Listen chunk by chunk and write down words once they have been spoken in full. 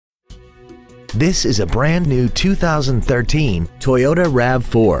This is a brand new 2013 Toyota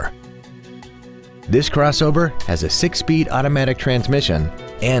RAV4. This crossover has a 6-speed automatic transmission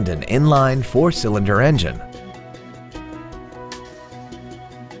and an inline 4-cylinder engine.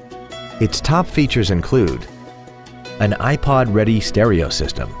 Its top features include an iPod-ready stereo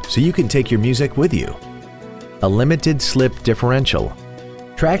system so you can take your music with you, a limited slip differential,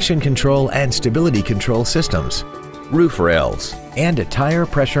 traction control and stability control systems, roof rails, and a tire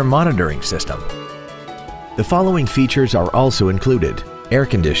pressure monitoring system. The following features are also included: air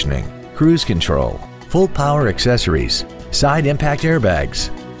conditioning, cruise control, full power accessories, side impact airbags,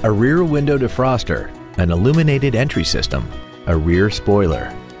 a rear window defroster, an illuminated entry system, a rear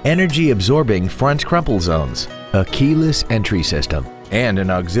spoiler, energy absorbing front crumple zones, a keyless entry system, and an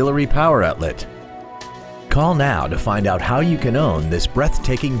auxiliary power outlet. Call now to find out how you can own this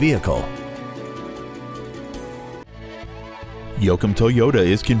breathtaking vehicle. Yoakum Toyota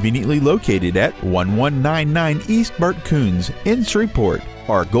is conveniently located at 1199 East Bart Coons in Shreveport.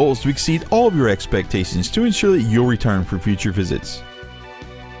 Our goal is to exceed all of your expectations to ensure that you'll return for future visits.